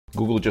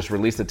Google just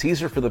released a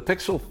teaser for the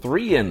Pixel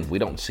 3 and we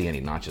don't see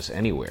any notches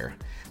anywhere.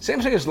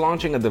 Samsung is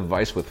launching a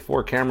device with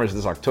 4 cameras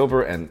this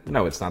October, and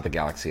no, it's not the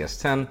Galaxy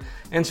S10.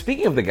 And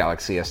speaking of the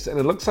Galaxy S10,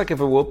 it looks like it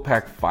will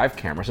pack 5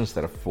 cameras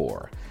instead of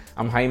 4.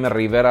 I'm Jaime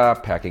Rivera,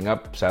 packing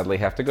up, sadly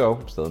have to go,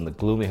 still in the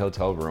gloomy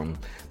hotel room.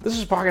 This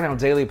is Pocketnow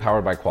Daily,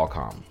 powered by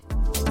Qualcomm.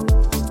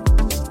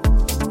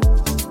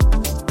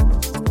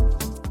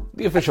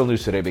 The official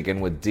news today begin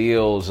with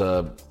deals.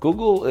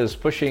 Google is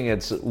pushing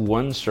its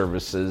One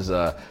services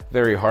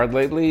very hard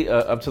lately,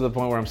 up to the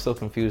point where I'm still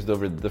confused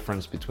over the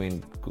difference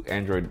between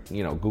Android,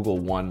 Google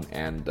One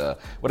and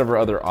whatever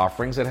other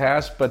offerings it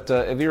has. But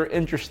if you're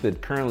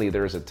interested, currently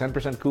there is a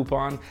 10%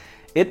 coupon.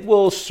 It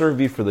will serve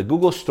you for the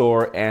Google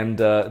Store, and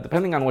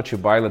depending on what you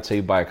buy, let's say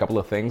you buy a couple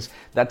of things,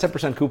 that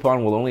 10%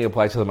 coupon will only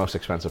apply to the most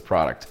expensive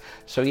product.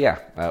 So yeah,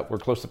 we're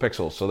close to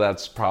Pixel, so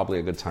that's probably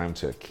a good time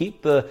to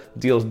keep the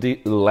deals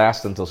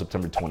last until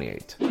September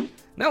 28th.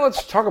 Now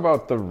let's talk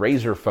about the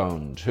Razer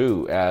Phone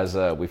 2, as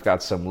we've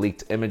got some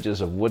leaked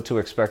images of what to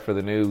expect for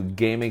the new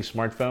gaming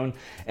smartphone.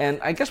 And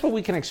I guess what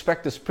we can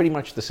expect is pretty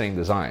much the same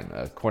design.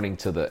 According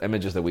to the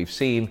images that we've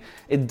seen,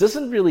 it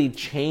doesn't really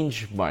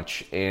change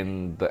much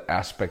in the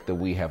aspect that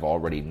we have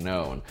already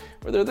known.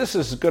 Whether this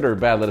is good or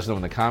bad, let us know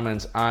in the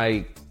comments.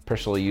 I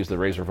personally used the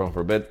Razer Phone for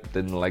a bit,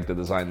 didn't like the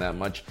design that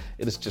much.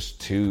 It is just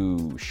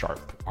too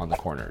sharp on the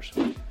corners.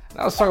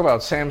 Now let's talk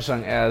about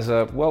Samsung, as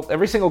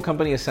every single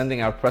company is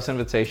sending out press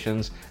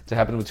invitations to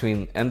happen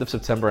between end of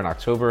September and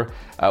October.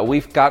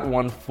 We've got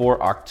one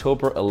for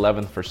October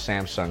 11th for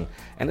Samsung,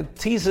 and it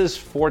teases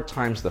 4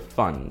 times the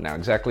fun. Now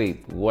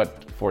exactly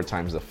what 4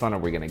 times the fun are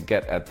we going to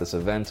get at this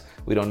event?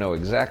 We don't know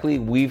exactly.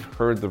 We've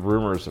heard the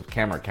rumors of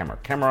camera,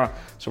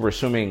 so we're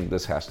assuming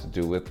this has to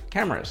do with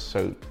cameras.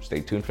 So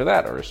stay tuned for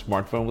that, or a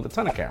smartphone with a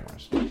ton of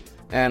cameras.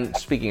 And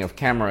speaking of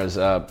cameras,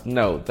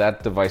 no,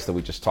 that device that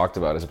we just talked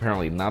about is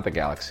apparently not the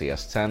Galaxy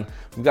S10.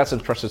 We've got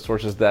some trusted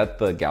sources that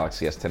the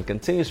Galaxy S10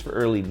 continues for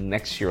early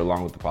next year,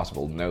 along with the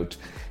possible Note.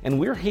 And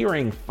we're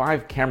hearing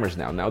 5 cameras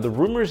now. Now, the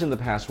rumors in the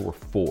past were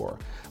 4.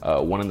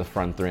 1 in the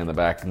front, 3 in the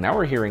back. Now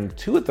we're hearing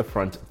 2 at the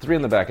front, 3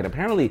 in the back. And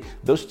apparently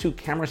those 2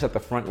 cameras at the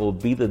front will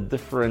be the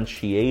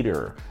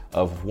differentiator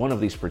of one of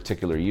these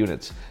particular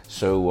units.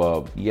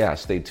 So yeah,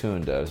 stay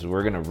tuned, as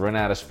we're going to run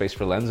out of space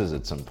for lenses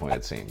at some point,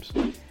 it seems.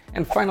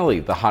 And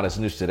finally, the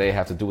hottest news today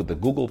have to do with the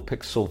Google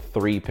Pixel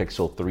 3,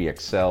 Pixel 3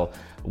 XL.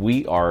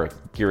 We are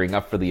gearing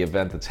up for the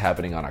event that's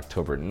happening on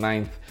October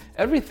 9th.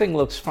 Everything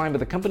looks fine, but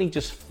the company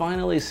just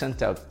finally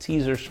sent out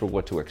teasers for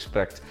what to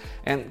expect.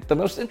 And the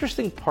most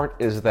interesting part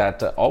is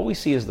that all we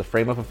see is the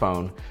frame of a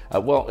phone.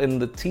 In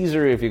the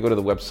teaser, if you go to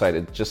the website,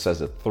 it just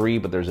says a 3,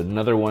 but there's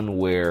another one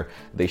where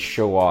they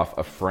show off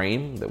a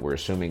frame that we're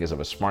assuming is of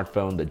a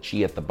smartphone, the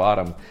G at the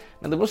bottom.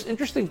 And the most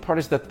interesting part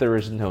is that there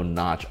is no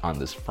notch on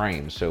this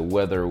frame. So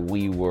whether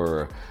we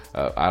were,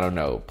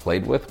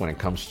 played with when it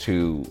comes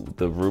to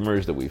the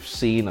rumors that we've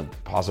seen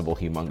of possible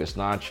humongous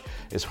notch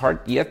is hard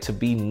yet to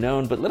be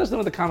known. But let us know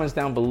in the comments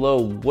down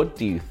below, what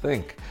do you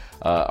think?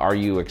 Are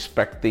you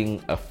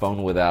expecting a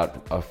phone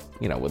without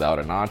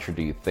a notch, or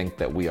do you think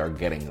that we are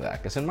getting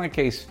that? Because in my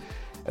case,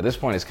 at this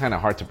point, it's kind of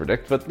hard to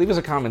predict, but leave us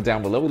a comment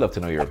down below. We'd love to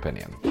know your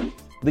opinion.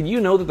 Did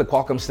you know that the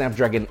Qualcomm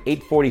Snapdragon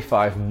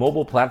 845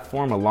 mobile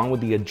platform, along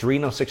with the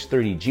Adreno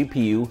 630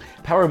 GPU,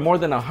 power more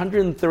than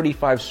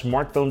 135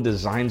 smartphone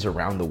designs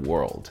around the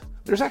world?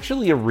 There's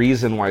actually a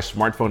reason why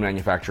smartphone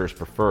manufacturers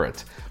prefer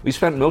it. We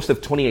spent most of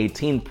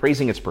 2018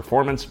 praising its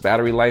performance,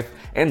 battery life,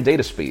 and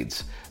data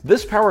speeds.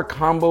 This power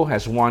combo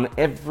has won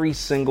every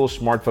single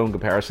smartphone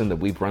comparison that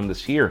we've run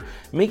this year,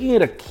 making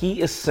it a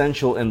key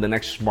essential in the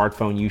next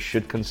smartphone you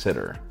should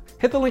consider.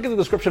 Hit the link in the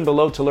description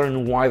below to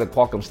learn why the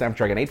Qualcomm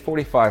Snapdragon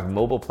 845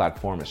 mobile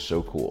platform is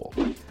so cool.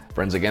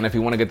 Friends, again, if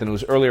you want to get the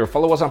news earlier,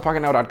 follow us on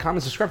Pocketnow.com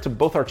and subscribe to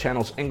both our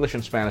channels, English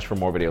and Spanish, for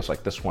more videos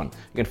like this one.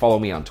 You can follow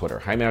me on Twitter,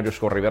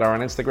 Jaime_Rivera,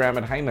 on Instagram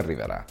at Jaime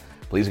Rivera.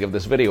 Please give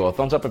this video a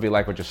thumbs up if you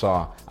like what you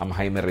saw. I'm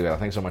Jaime Rivera.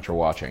 Thanks so much for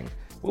watching.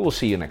 We will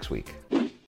see you next week.